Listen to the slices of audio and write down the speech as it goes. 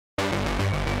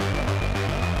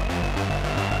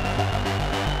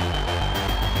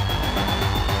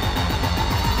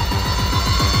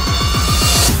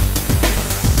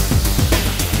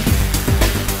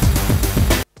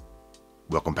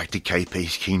to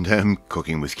KP's Kingdom,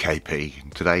 Cooking with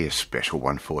KP. Today a special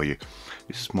one for you.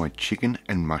 This is my chicken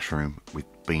and mushroom with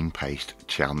bean paste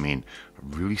chow mein.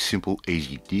 A really simple,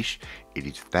 easy dish. It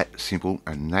is that simple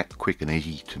and that quick and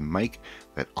easy to make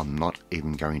that I'm not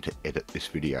even going to edit this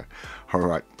video.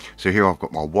 Alright, so here I've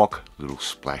got my wok, a little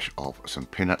splash of some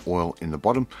peanut oil in the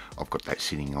bottom. I've got that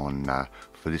sitting on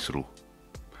for this little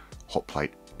hot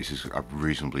plate. This is a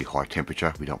reasonably high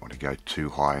temperature. We don't want to go too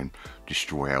high and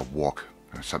destroy our wok.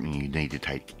 Something you need to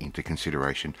take into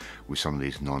consideration with some of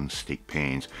these non-stick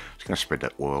pans. Just going to spread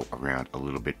that oil around a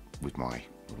little bit with my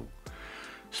little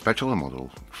spatula, my little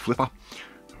flipper.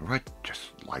 Alright,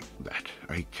 just like that.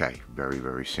 Okay,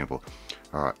 very simple.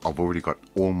 Alright, I've already got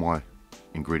all my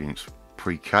ingredients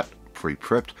pre-cut,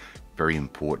 pre-prepped. Very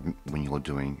important when you're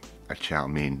doing a chow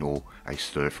mein or a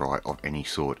stir fry of any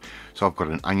sort. So I've got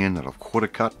an onion that I've quarter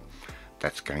cut.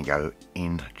 That's going to go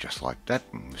in just like that.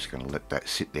 I'm just going to let that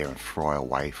sit there and fry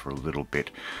away for a little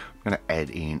bit. I'm going to add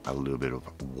in a little bit of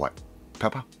white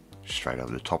pepper straight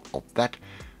over the top of that.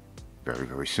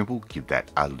 Very simple. Give that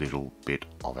a little bit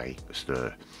of a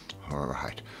stir.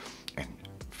 Alright, and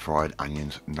fried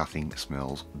onions, nothing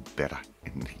smells better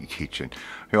in the kitchen.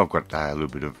 Here I've got a little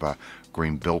bit of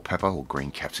green bell pepper or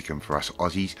green capsicum for us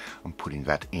Aussies. I'm putting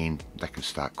that in. That can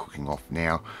start cooking off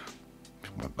now.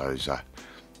 Want those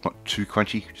not too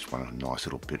crunchy, just want a nice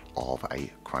little bit of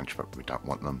a crunch, but we don't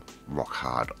want them rock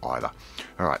hard either.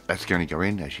 Alright, that's going to go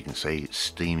in. As you can see, it's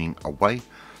steaming away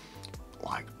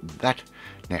like that.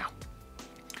 Now,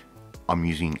 I'm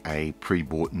using a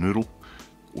pre-bought noodle.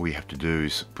 All you have to do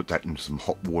is put that in some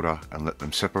hot water and let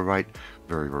them separate.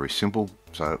 Very simple.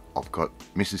 So I've got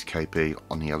Mrs. KP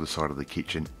on the other side of the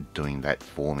kitchen doing that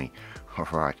for me.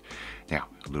 Alright, now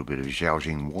a little bit of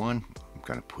Zhaojing wine. I'm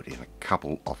going to put in a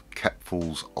couple of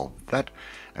capfuls of that,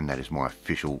 and that is my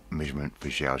official measurement for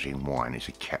Zhaojing wine, is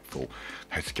a capful.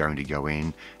 That's going to go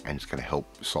in, and it's going to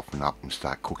help soften up and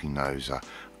start cooking those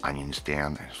onions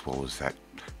down, as well as that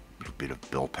little bit of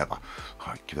bell pepper.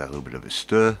 I give that a little bit of a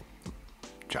stir,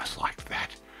 just like that.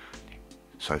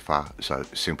 So far, so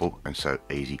simple and so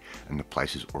easy, and the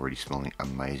place is already smelling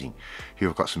amazing. Here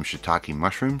I've got some shiitake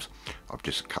mushrooms. I've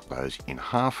just cut those in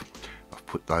half. I've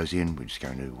put those in. We're just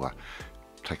going to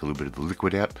take a little bit of the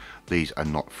liquid out. These are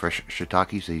not fresh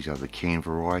shiitakes. These are the canned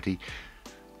variety.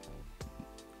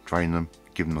 Drain them,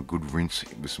 give them a good rinse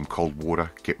with some cold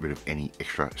water. Get rid of any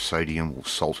extra sodium or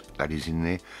salt that is in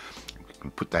there.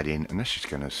 And put that in, and that's just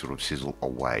going to sort of sizzle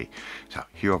away. So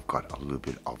here I've got a little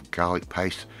bit of garlic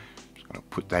paste. Going to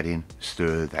put that in,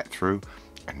 stir that through,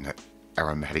 and that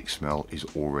aromatic smell is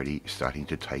already starting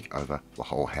to take over the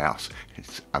whole house.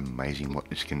 It's amazing what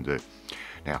this can do.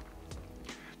 Now,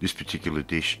 this particular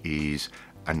dish is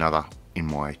another in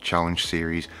my challenge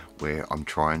series where I'm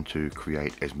trying to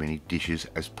create as many dishes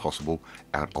as possible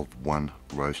out of one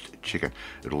roast chicken.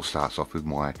 It all starts off with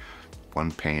my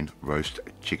one pan roast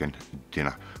chicken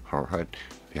dinner. Alright,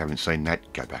 if you haven't seen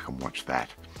that, go back and watch that.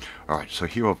 Alright, so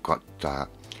here I've got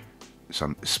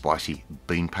some spicy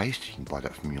bean paste. You can buy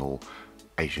that from your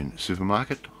Asian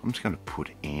supermarket. I'm just going to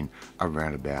put in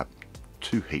around about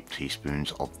 2 heap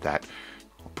teaspoons of that.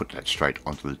 I'll put that straight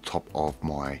onto the top of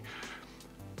my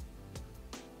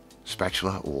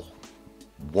spatula or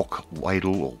wok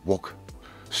ladle or wok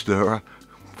stirrer,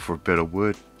 for a better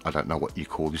word. I don't know what you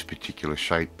call this particular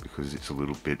shape because it's a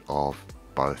little bit of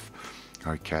both.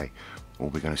 Okay, all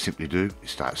we're going to simply do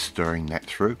is start stirring that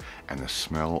through, and the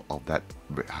smell of that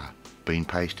bean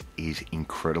paste is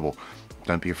incredible.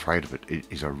 Don't be afraid of it. It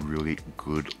is a really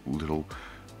good little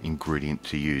ingredient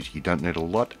to use. You don't need a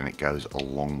lot, and it goes a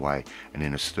long way. And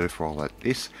in a stir fry like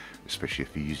this, especially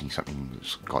if you're using something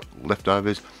that's got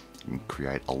leftovers, you can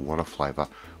create a lot of flavor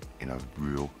in a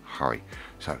real hurry.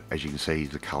 So as you can see,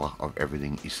 the color of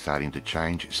everything is starting to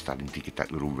change. It's starting to get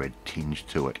that little red tinge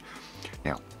to it.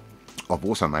 Now, I've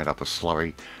also made up a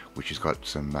slurry which has got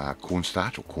some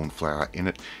cornstarch or corn flour in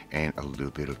it and a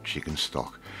little bit of chicken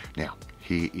stock. Now,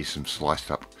 here is some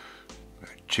sliced up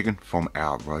chicken from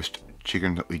our roast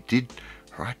chicken that we did.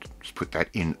 Alright, just put that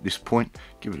in at this point.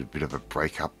 Give it a bit of a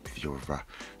break up with your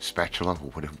spatula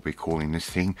or whatever we're calling this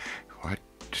thing. Alright,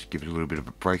 just give it a little bit of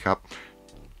a break up,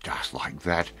 just like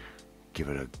that. Give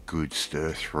it a good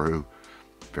stir through.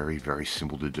 Very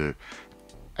simple to do.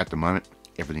 At the moment,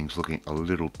 everything's looking a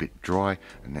little bit dry,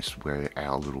 and that's where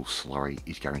our little slurry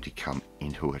is going to come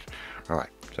into it. Alright,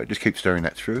 so just keep stirring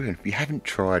that through, and if you haven't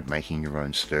tried making your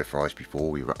own stir fries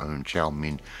before, your own chow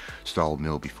mein style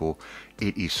meal before,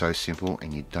 it is so simple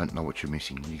and you don't know what you're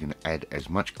missing. You can add as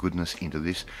much goodness into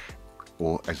this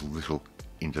or as little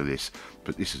into this,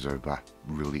 but this is a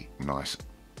really nice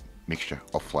mixture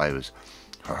of flavors.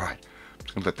 Alright,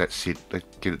 Just gonna let that sit,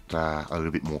 get it a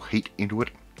little bit more heat into it.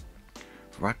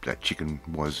 Right, that chicken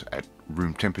was at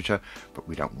room temperature, but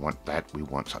we don't want that. We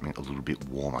want something a little bit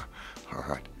warmer. All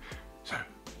right, so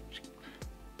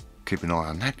keep an eye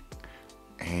on that,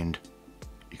 and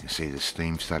you can see the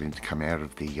steam starting to come out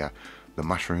of the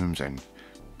mushrooms, and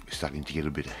starting to get a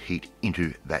bit of heat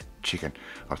into that chicken.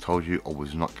 I told you I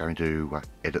was not going to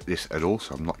edit this at all,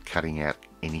 so I'm not cutting out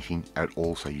anything at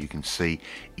all, so you can see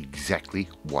exactly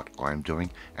what I'm doing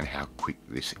and how quick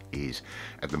this is.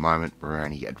 At the moment we're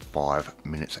only at 5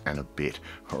 minutes and a bit.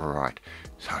 Alright,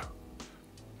 so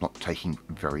not taking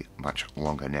very much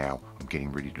longer now. I'm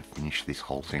getting ready to finish this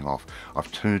whole thing off.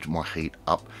 I've turned my heat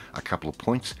up a couple of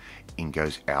points. In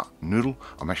goes our noodle.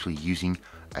 I'm actually using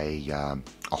a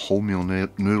wholemeal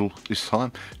noodle this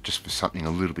time, just for something a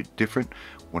little bit different.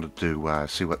 Wanted to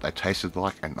see what they tasted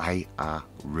like, and they are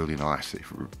really nice.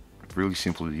 They're really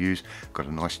simple to use, got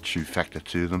a nice chew factor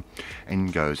to them.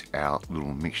 And goes our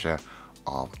little mixture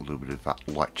of a little bit of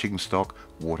light chicken stock,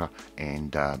 water,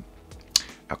 and our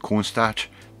cornstarch.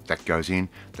 That goes in.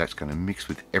 That's going to mix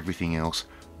with everything else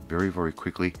very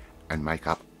quickly and make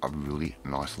up a really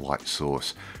nice light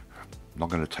sauce. Not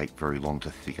going to take very long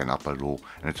to thicken up at all,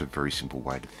 and it's a very simple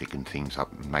way to thicken things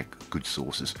up and make good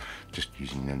sauces, just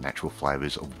using the natural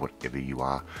flavors of whatever you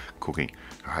are cooking.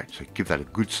 Alright, so give that a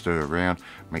good stir around.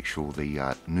 Make sure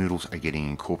the noodles are getting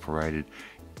incorporated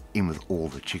in with all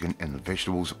the chicken and the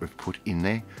vegetables that we've put in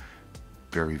there.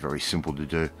 Very simple to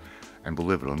do, and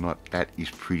believe it or not, that is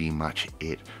pretty much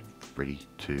it. Ready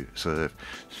to serve.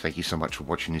 Thank you so much for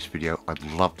watching this video. I'd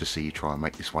love to see you try and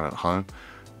make this one at home.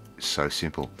 It's so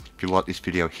simple. If you like this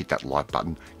video, hit that like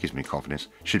button. Gives me confidence.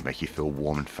 Should make you feel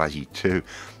warm and fuzzy too.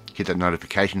 Hit that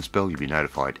notification bell. You'll be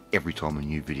notified every time a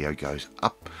new video goes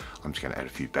up. I'm just going to add a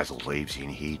few basil leaves in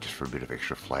here just for a bit of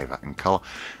extra flavour and colour.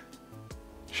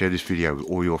 Share this video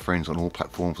with all your friends on all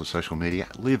platforms of social media.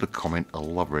 Leave a comment. I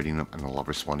love reading them and I love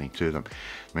responding to them.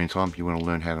 Meantime, if you want to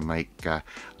learn how to make a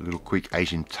little quick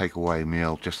Asian takeaway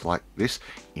meal just like this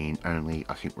in only,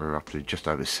 I think we're up to just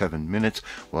over 7 minutes,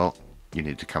 well, you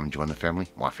need to come and join the family,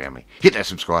 my family. Hit that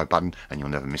subscribe button and you'll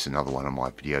never miss another one of my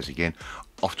videos again.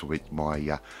 Off to eat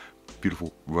my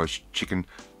beautiful roast chicken,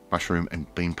 mushroom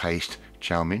and bean paste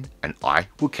chow mein, and I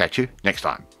will catch you next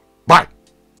time. Bye!